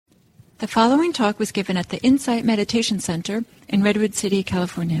The following talk was given at the Insight Meditation Center in Redwood City,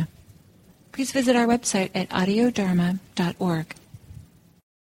 California. Please visit our website at audiodharma.org.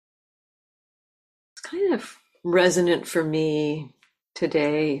 It's kind of resonant for me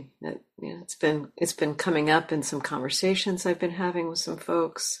today that it's been coming up in some conversations I've been having with some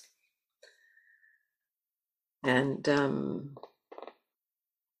folks, and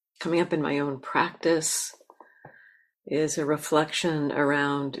coming up in my own practice is a reflection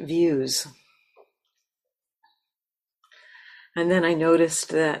around views. And then I noticed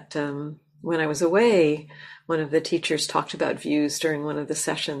that when I was away, one of the teachers talked about views during one of the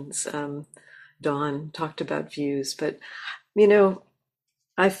sessions. Dawn talked about views, but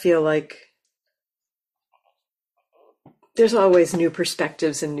I feel like there's always new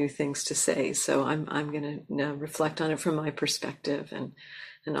perspectives and new things to say. So I'm going to reflect on it from my perspective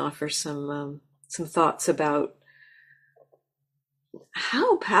and offer some thoughts about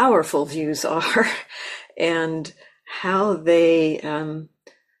how powerful views are and how they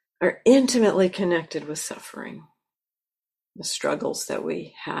are intimately connected with suffering, the struggles that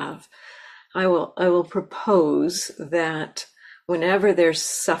we have. I will propose that whenever there's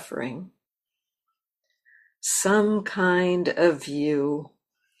suffering, some kind of view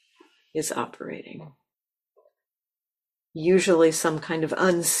is operating. Usually some kind of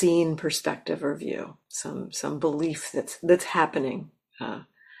unseen perspective or view, some belief that's happening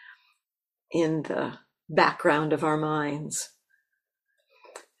in the background of our minds.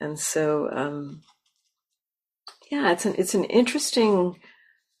 And so, it's an interesting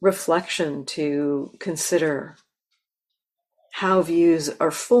reflection to consider how views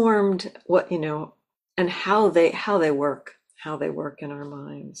are formed, and how they work in our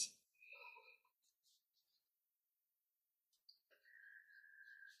minds.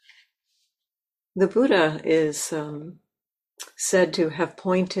 The Buddha is said to have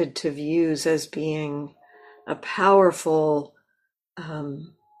pointed to views as being a powerful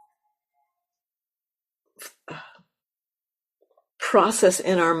process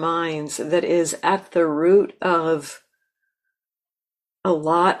in our minds that is at the root of a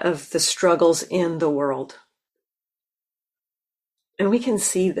lot of the struggles in the world. And we can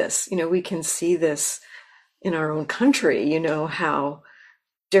see this, in our own country, how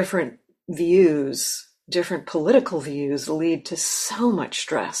different views, different political views lead to so much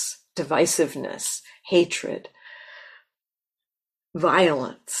stress, divisiveness, hatred,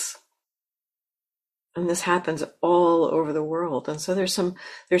 violence. And this happens all over the world. And so there's some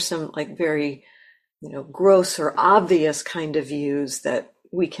like very, gross or obvious kind of views that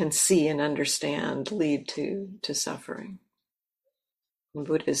we can see and understand lead to suffering. And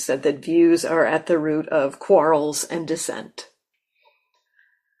Buddha has said that views are at the root of quarrels and dissent.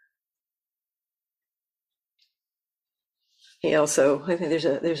 He also, I think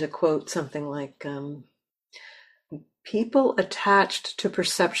there's a quote, something like, people attached to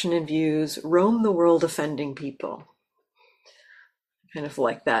perception and views roam the world offending people. Kind of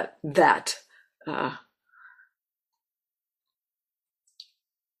like that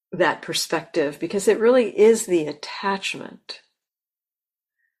perspective, because it really is the attachment.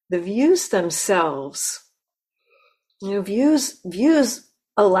 The views themselves, views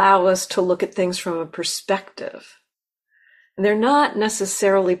allow us to look at things from a perspective. And they're not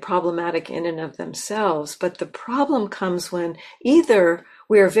necessarily problematic in and of themselves, but the problem comes when either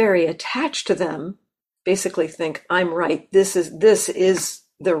we are very attached to them, basically think, I'm right, this is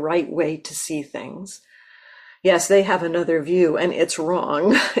the right way to see things. Yes, they have another view and it's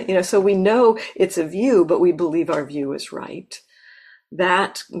wrong. So we know it's a view, but we believe our view is right.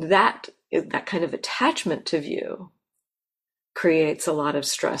 That kind of attachment to view creates a lot of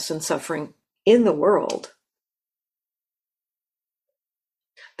stress and suffering in the world.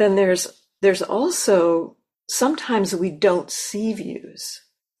 Then there's also, sometimes we don't see views,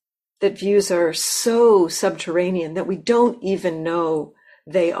 that views are so subterranean that we don't even know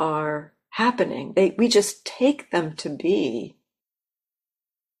they are happening. We just take them to be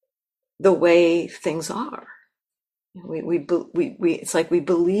the way things are. It's like we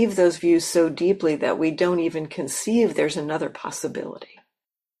believe those views so deeply that we don't even conceive there's another possibility.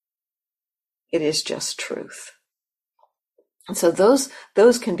 It is just truth. And so those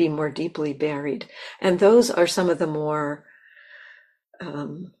can be more deeply buried. And those are some of the more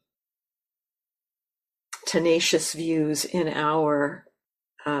tenacious views in our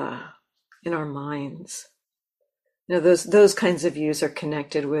minds. Those kinds of views are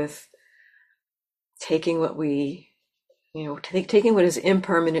connected with taking what taking what is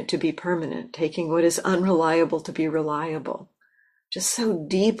impermanent to be permanent, taking what is unreliable to be reliable, just so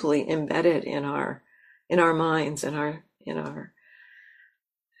deeply embedded in our minds and in our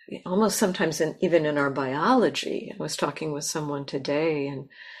almost sometimes even in our biology. I was talking with someone today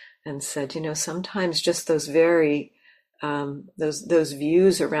and said, sometimes just those very those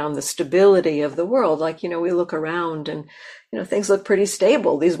views around the stability of the world, like, we look around and things look pretty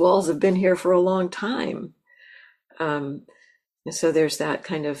stable. These walls have been here for a long time. And so there's that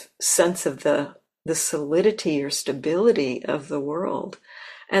kind of sense of the solidity or stability of the world.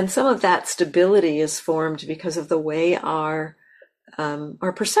 And some of that stability is formed because of the way our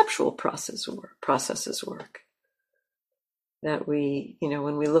perceptual processes work. That we,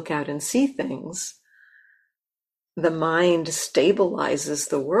 when we look out and see things, the mind stabilizes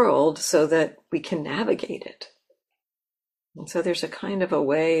the world so that we can navigate it. And so there's a kind of a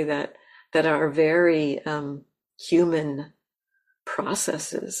way that our very human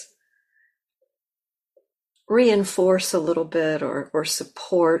processes reinforce a little bit or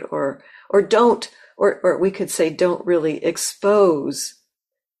support or don't, or we could say don't really expose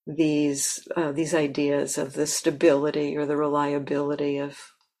these ideas of the stability or the reliability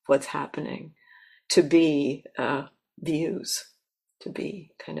of what's happening to be views, to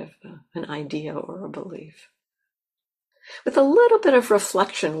be kind of an idea or a belief. With a little bit of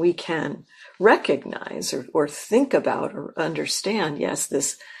reflection, we can recognize or think about or understand, yes,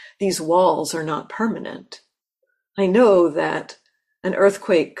 these walls are not permanent. I know that an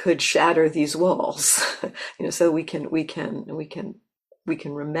earthquake could shatter these walls, so we can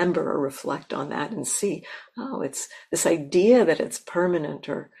remember or reflect on that and see, it's this idea that it's permanent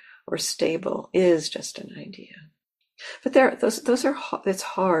or stable is just an idea. But those are, it's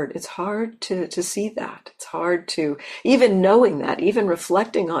hard. It's hard to see that. It's hard to, even knowing that, even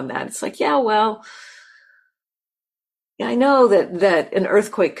reflecting on that. It's like, yeah, well, I know that an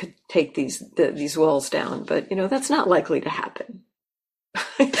earthquake could take these walls down, but that's not likely to happen.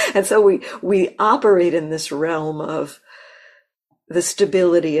 And so we operate in this realm of the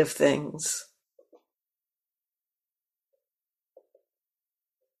stability of things.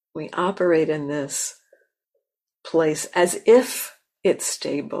 We operate in this place as if it's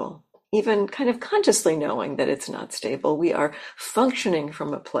stable, even kind of consciously knowing that it's not stable. We are functioning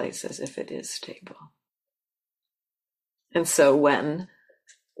from a place as if it is stable. And so when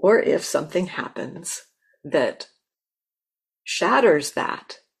or if something happens that shatters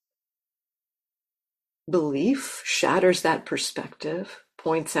that belief, shatters that perspective,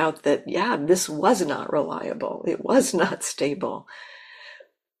 points out that, yeah, this was not reliable, it was not stable,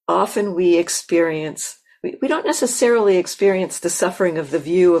 often we experience, we don't necessarily experience the suffering of the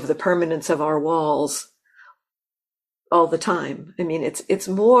view of the permanence of our walls all the time. I mean, it's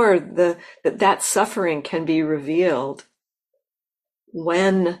more that suffering can be revealed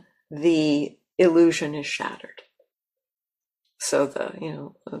when the illusion is shattered. So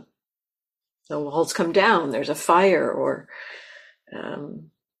the walls come down, there's a fire or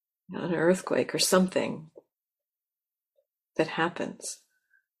an earthquake or something that happens,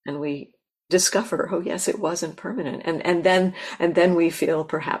 and we discover, oh yes, it wasn't permanent, and then we feel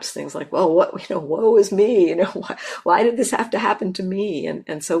perhaps things like, well, what, woe is me, why did this have to happen to me,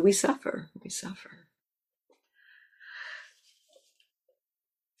 and so we suffer.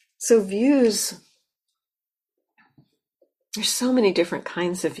 So views, there's so many different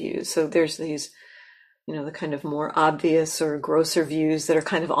kinds of views. So there's these, the kind of more obvious or grosser views that are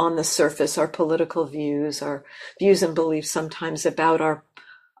kind of on the surface, our political views, our views and beliefs sometimes about our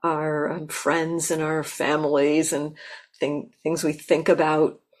friends and our families and things we think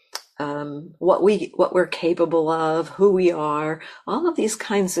about, what we're capable of, who we are, all of these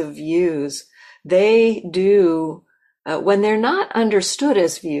kinds of views, they do, when they're not understood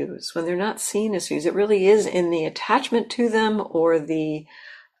as views, when they're not seen as views, it really is in the attachment to them or the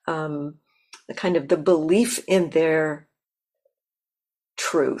kind of the belief in their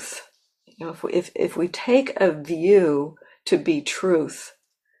truth. If we take a view to be truth,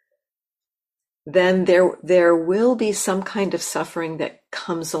 then there will be some kind of suffering that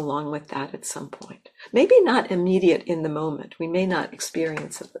comes along with that at some point. Maybe not immediate in the moment. We may not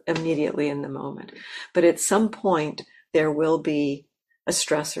experience it immediately in the moment, but at some point there will be a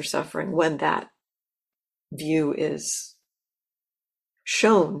stress or suffering when that view is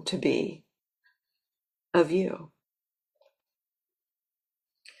shown to be a view.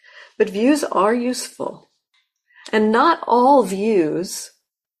 But views are useful, and not all views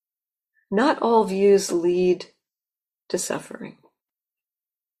lead to suffering.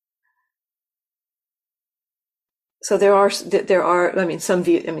 So there are, some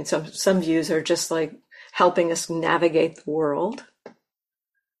views are just like helping us navigate the world.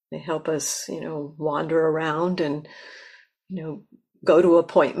 They help us, wander around and, go to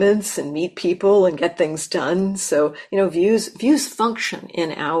appointments and meet people and get things done. So, views function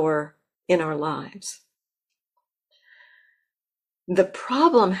in our lives. The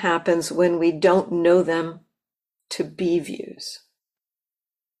problem happens when we don't know them to be views,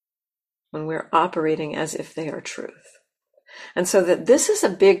 when we're operating as if they are truth. And so that this is a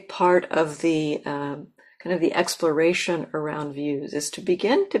big part of the kind of the exploration around views, is to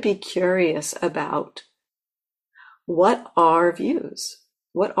begin to be curious about what are views?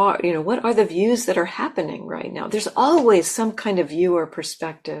 What are the views that are happening right now? There's always some kind of view or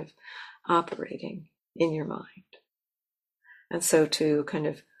perspective operating in your mind. And so to kind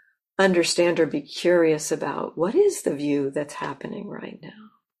of understand or be curious about what is the view that's happening right now.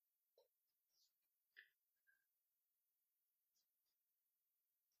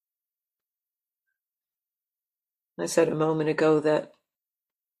 I said a moment ago that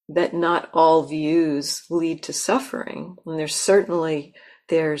not all views lead to suffering. And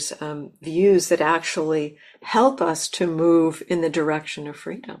there's views that actually help us to move in the direction of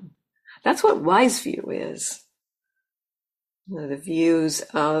freedom. That's what wise view is. The views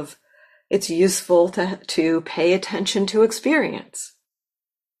of it's useful to pay attention to experience.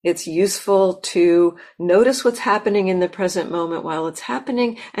 It's useful to notice what's happening in the present moment while it's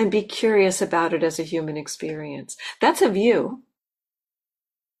happening and be curious about it as a human experience. That's a view.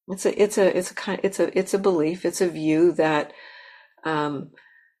 It's a belief. It's a view that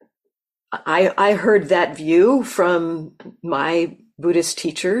I heard that view from my Buddhist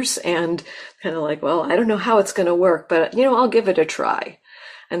teachers and kind of like, well, I don't know how it's going to work, but I'll give it a try.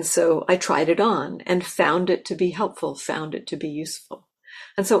 And so I tried it on and found it to be helpful, found it to be useful.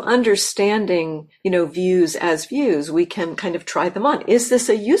 And so understanding, views as views, we can kind of try them on. Is this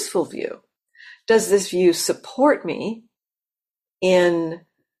a useful view? Does this view support me in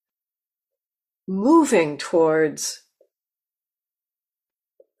moving towards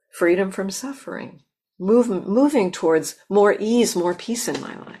freedom from suffering, moving towards more ease, more peace in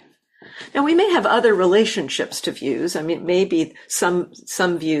my life? Now, we may have other relationships to views. I mean, maybe some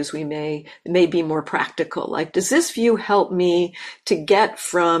views may be more practical. Like, does this view help me to get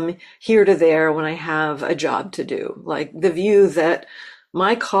from here to there when I have a job to do? Like the view that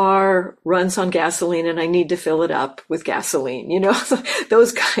my car runs on gasoline and I need to fill it up with gasoline,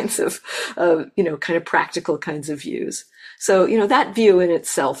 those kinds of, kind of practical kinds of views. So, that view in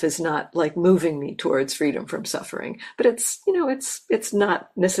itself is not like moving me towards freedom from suffering, but it's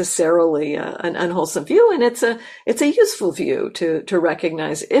not necessarily an unwholesome view. And it's a useful view to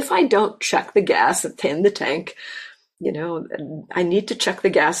recognize if I don't check the gas in the tank, I need to check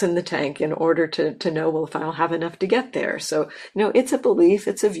the gas in the tank in order to know, well, if I'll have enough to get there. So, it's a belief,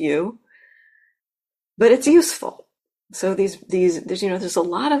 it's a view, but it's useful. So there's a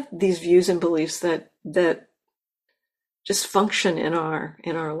lot of these views and beliefs that just function in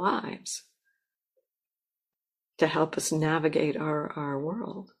our lives to help us navigate our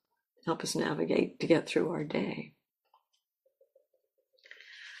world, help us navigate to get through our day.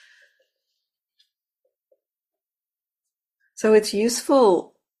 So it's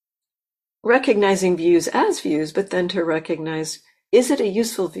useful recognizing views as views, but then to recognize, is it a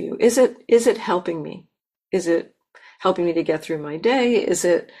useful view? Is it helping me? Is it helping me to get through my day? Is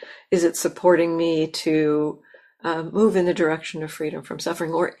it supporting me to move in the direction of freedom from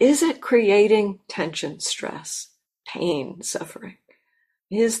suffering? Or is it creating tension, stress, pain, suffering?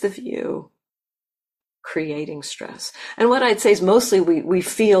 Is the view creating stress? And what I'd say is mostly we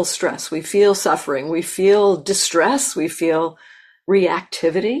feel stress, we feel suffering, we feel distress, we feel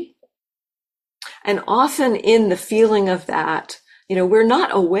reactivity. And often in the feeling of that, we're not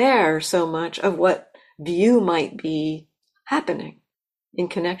aware so much of what view might be happening in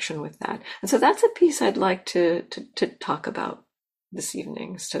connection with that. And so that's a piece I'd like to talk about this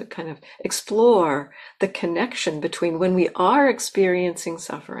evening, is to kind of explore the connection between when we are experiencing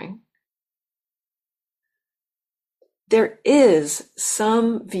suffering, there is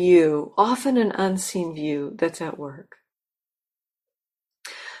some view, often an unseen view, that's at work.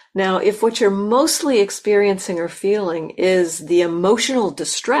 Now, if what you're mostly experiencing or feeling is the emotional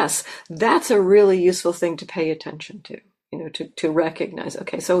distress, that's a really useful thing to pay attention to. To recognize,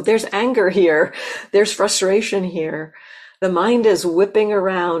 okay, so there's anger here, there's frustration here. The mind is whipping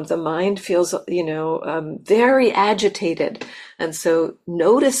around. The mind feels, very agitated. And so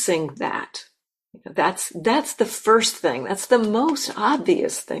noticing that, that's the first thing. That's the most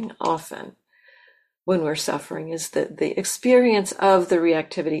obvious thing often when we're suffering, is the experience of the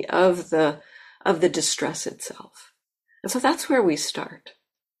reactivity, of the distress itself. And so that's where we start.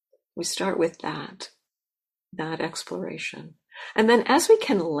 We start with that exploration. And then as we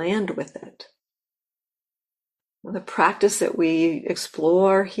can land with it, The practice that we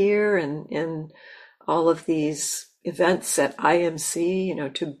explore here and in all of these events at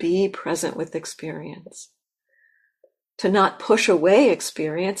IMC, to be present with experience, to not push away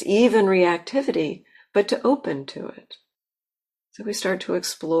experience, even reactivity, but to open to it. So we start to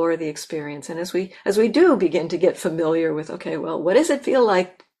explore the experience. And as we do begin to get familiar with, okay, well, what does it feel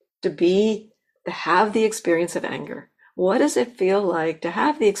like to have the experience of anger? What does it feel like to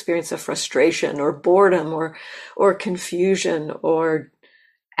have the experience of frustration or boredom or confusion or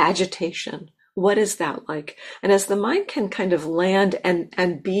agitation? What is that like? And as the mind can kind of land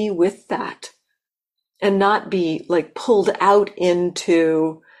and be with that and not be like pulled out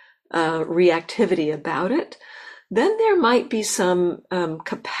into reactivity about it, then there might be some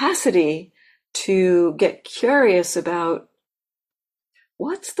capacity to get curious about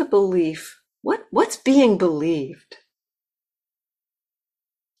what's the belief, what's being believed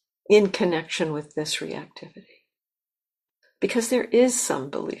in connection with this reactivity. Because there is some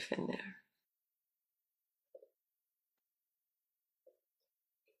belief in there.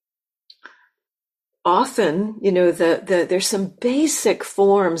 Often, there's some basic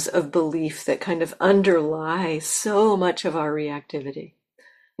forms of belief that kind of underlie so much of our reactivity.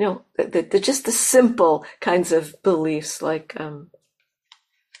 Just the simple kinds of beliefs like,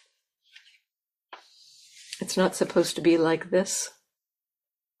 it's not supposed to be like this.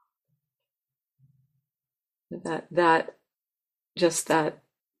 That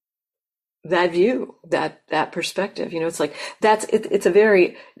view, that perspective, it's like it's a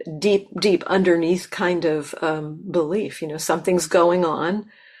very deep underneath kind of belief. Something's going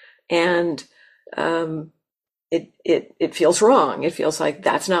on, and it feels wrong. It feels like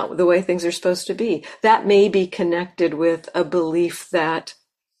that's not the way things are supposed to be. That may be connected with a belief that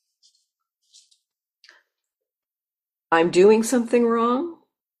I'm doing something wrong,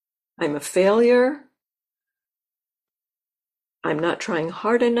 I'm a failure, I'm not trying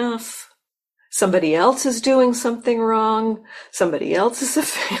hard enough, somebody else is doing something wrong, somebody else is a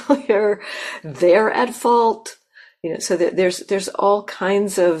failure, they're at fault. So that there's all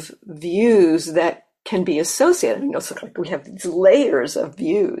kinds of views that can be associated. It's like we have these layers of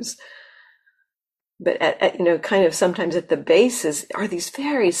views. But kind of sometimes at the base are these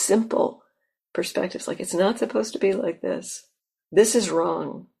very simple perspectives, like it's not supposed to be like this. This is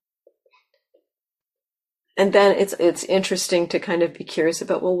wrong. And then it's interesting to kind of be curious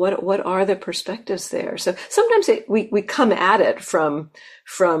about, well, what are the perspectives there? So sometimes we come at it from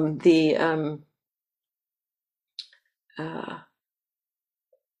the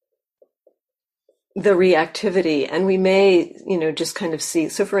reactivity, and we may just kind of see.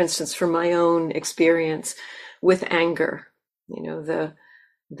 So, for instance, from my own experience with anger, the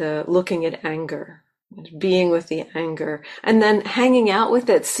looking at anger, being with the anger, and then hanging out with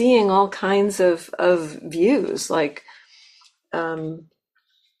it, seeing all kinds of views, like that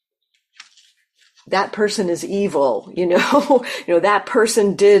person is evil, that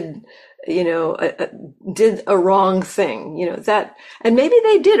person did a wrong thing, that, and maybe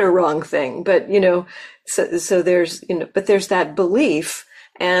they did a wrong thing, but so there's but there's that belief,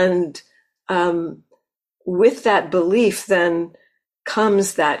 and with that belief then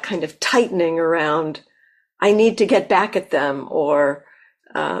comes that kind of tightening around, I need to get back at them, or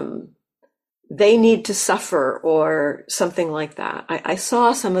they need to suffer, or something like that. I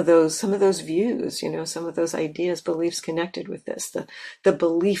saw some of those views, some of those ideas, beliefs connected with this, the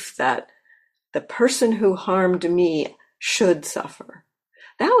belief that the person who harmed me should suffer.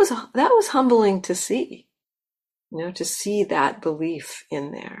 That was humbling to see, to see that belief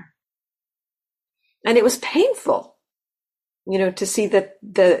in there. And it was painful, to see that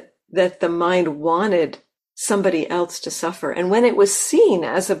the mind wanted somebody else to suffer. And when it was seen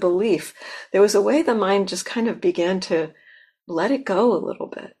as a belief, there was a way the mind just kind of began to let it go a little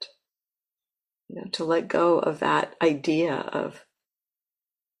bit, to let go of that idea of,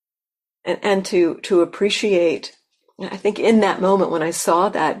 and to appreciate. I think in that moment when I saw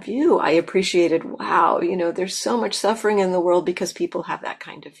that view, I appreciated, wow, there's so much suffering in the world because people have that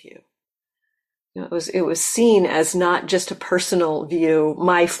kind of view. It was seen as not just a personal view,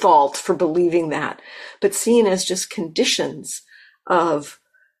 my fault for believing that, but seen as just conditions of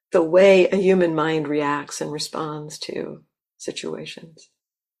the way a human mind reacts and responds to situations.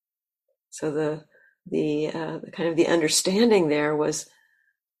 So the kind of the understanding there was,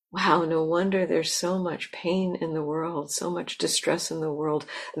 wow, no wonder there's so much pain in the world, so much distress in the world.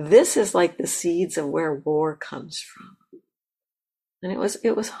 This is like the seeds of where war comes from. And it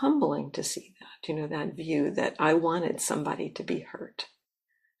was humbling to see that, that view that I wanted somebody to be hurt.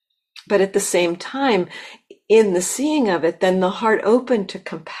 But at the same time, in the seeing of it, then the heart opened to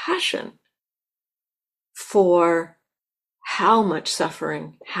compassion for how much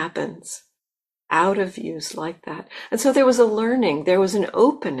suffering happens out of views like that. And so there was a learning, there was an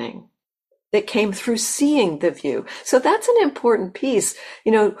opening that came through seeing the view. So that's an important piece,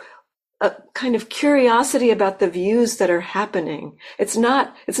 a kind of curiosity about the views that are happening. It's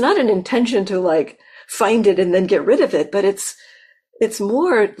not an intention to like find it and then get rid of it, but it's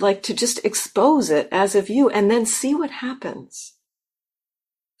more like to just expose it as a view and then see what happens.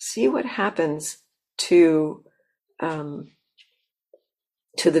 See what happens to the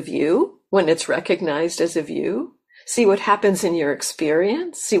view when it's recognized as a view. See what happens in your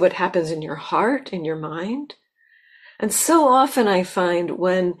experience. See what happens in your heart, in your mind. And so often I find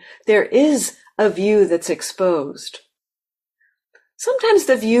when there is a view that's exposed, sometimes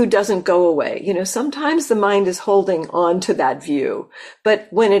the view doesn't go away. Sometimes the mind is holding on to that view. But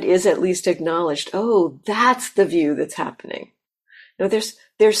when it is at least acknowledged, oh, that's the view that's happening. There's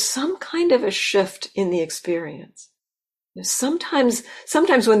some kind of a shift in the experience. Sometimes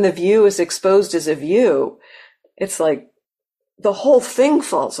when the view is exposed as a view, it's like the whole thing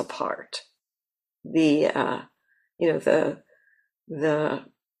falls apart. The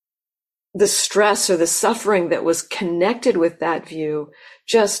stress or the suffering that was connected with that view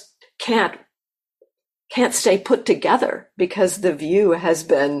just can't stay put together because the view has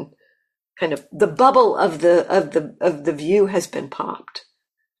been kind of, the bubble of the view has been popped.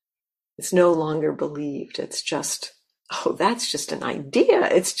 It's no longer believed. It's just, oh, that's just an idea.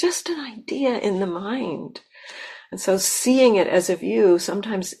 It's just an idea in the mind. And so seeing it as a view,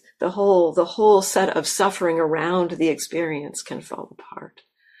 sometimes the whole set of suffering around the experience can fall apart.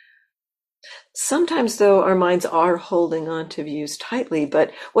 Sometimes, though, our minds are holding on to views tightly,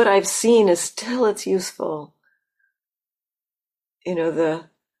 but what I've seen is still it's useful. The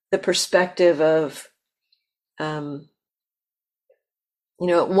perspective of, at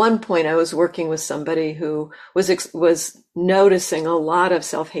one point I was working with somebody who was noticing a lot of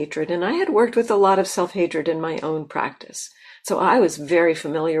self-hatred, and I had worked with a lot of self-hatred in my own practice. So I was very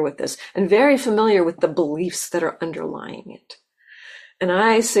familiar with this and very familiar with the beliefs that are underlying it. And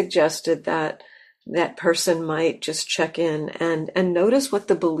I suggested that that person might just check in and notice what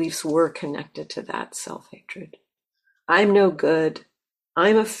the beliefs were connected to that self-hatred. I'm no good.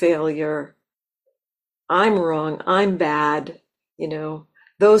 I'm a failure. I'm wrong. I'm bad.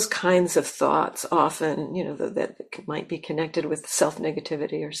 Those kinds of thoughts often, that might be connected with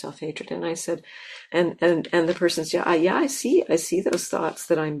self-negativity or self-hatred. And I said, and the person said, yeah, I see those thoughts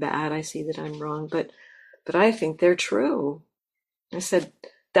that I'm bad. I see that I'm wrong, but I think they're true. I said,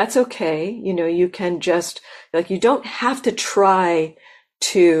 that's okay. You can just, you don't have to try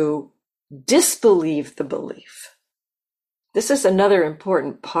to disbelieve the belief. This is another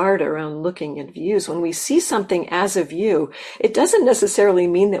important part around looking at views. When we see something as a view, it doesn't necessarily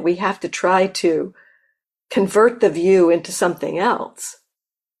mean that we have to try to convert the view into something else,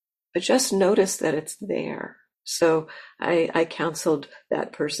 but just notice that it's there. So I counseled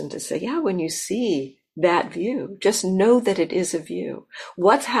that person to say, yeah, when you see that view, just know that it is a view.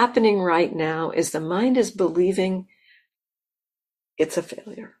 What's happening right now is the mind is believing it's a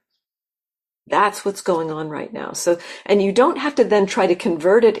failure. That's what's going on right now. So, and you don't have to then try to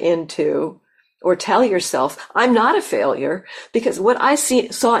convert it into, or tell yourself, I'm not a failure, because what I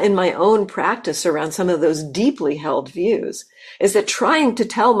saw in my own practice around some of those deeply held views is that trying to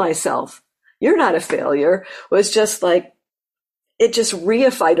tell myself, you're not a failure, was just like, it just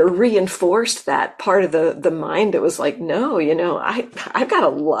reified or reinforced that part of the mind that was like, no, I've got a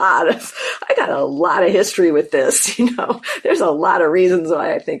lot of history with this, there's a lot of reasons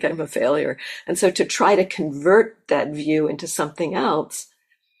why I think I'm a failure. And so to try to convert that view into something else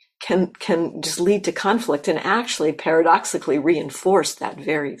can just lead to conflict and actually paradoxically reinforce that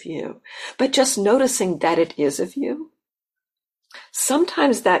very view. But just noticing that it is a view,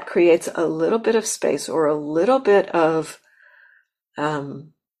 sometimes that creates a little bit of space or a little bit of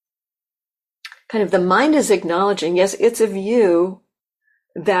kind of the mind is acknowledging, yes, it's a view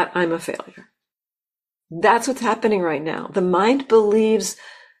that I'm a failure. That's what's happening right now. The mind believes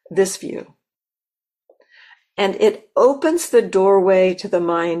this view. And it opens the doorway to the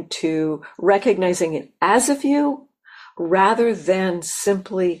mind to recognizing it as a view rather than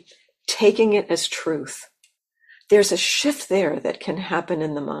simply taking it as truth. There's a shift there that can happen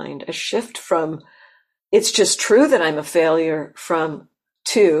in the mind, a shift from it's just true that I'm a failure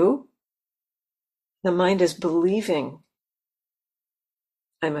to the mind is believing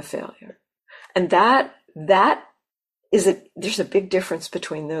I'm a failure. And there's a big difference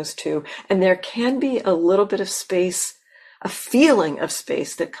between those two. And there can be a little bit of space, a feeling of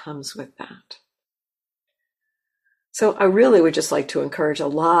space that comes with that. So I really would just like to encourage a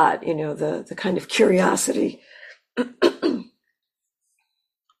lot, the kind of curiosity.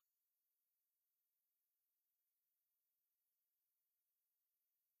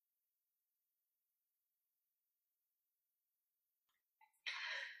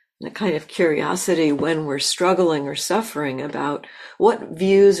 The kind of curiosity when we're struggling or suffering about what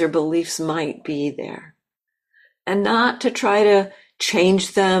views or beliefs might be there. And not to try to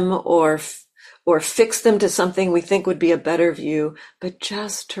change them or fix them to something we think would be a better view, but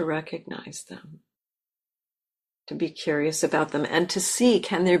just to recognize them, to be curious about them, and to see,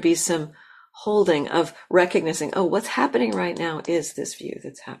 can there be some holding of recognizing, oh, what's happening right now is this view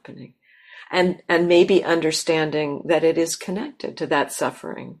that's happening. And maybe understanding that it is connected to that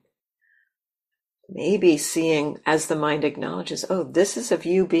suffering. Maybe seeing, as the mind acknowledges, oh, this is a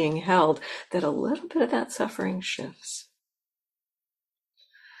view being held, that a little bit of that suffering shifts.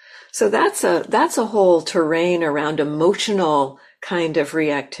 So that's a whole terrain around emotional kind of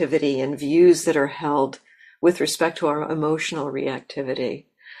reactivity and views that are held with respect to our emotional reactivity.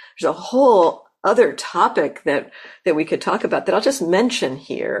 There's a whole other topic that we could talk about that I'll just mention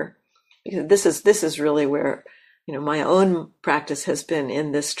here, because this is really where my own practice has been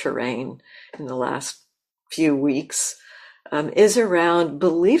in this terrain in the last few weeks, is around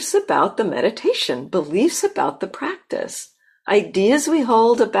beliefs about the meditation, beliefs about the practice, ideas we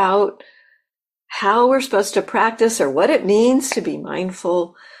hold about how we're supposed to practice or what it means to be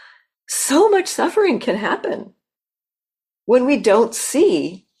mindful. So much suffering can happen when we don't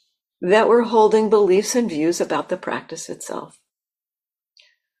see that we're holding beliefs and views about the practice itself.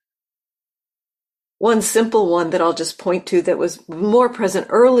 One simple one that I'll just point to that was more present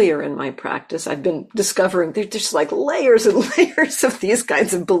earlier in my practice, I've been discovering there's just like layers and layers of these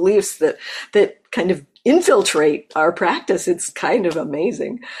kinds of beliefs that kind of infiltrate our practice. It's kind of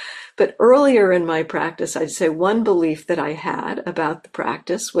amazing. But earlier in my practice, I'd say one belief that I had about the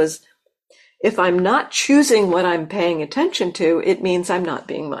practice was, if I'm not choosing what I'm paying attention to, it means I'm not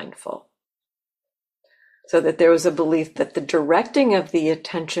being mindful. So that there was a belief that the directing of the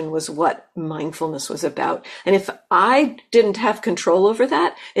attention was what mindfulness was about. And if I didn't have control over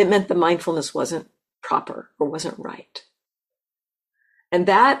that, it meant the mindfulness wasn't proper or wasn't right. And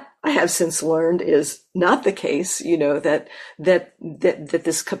that I have since learned is not the case, that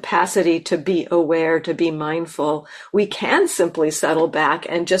this capacity to be aware, to be mindful, we can simply settle back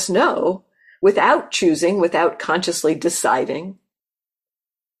and just know without choosing, without consciously deciding.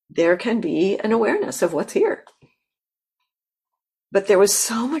 There can be an awareness of what's here. But there was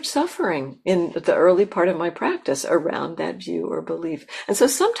so much suffering in the early part of my practice around that view or belief. And so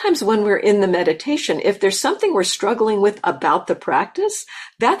sometimes when we're in the meditation, if there's something we're struggling with about the practice,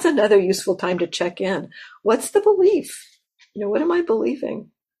 that's another useful time to check in. What's the belief? What am I believing?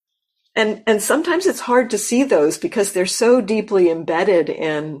 And sometimes it's hard to see those because they're so deeply embedded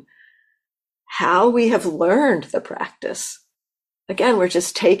in how we have learned the practice. Again, we're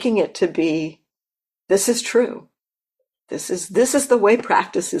just taking it to be, this is true. This is the way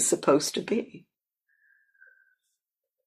practice is supposed to be.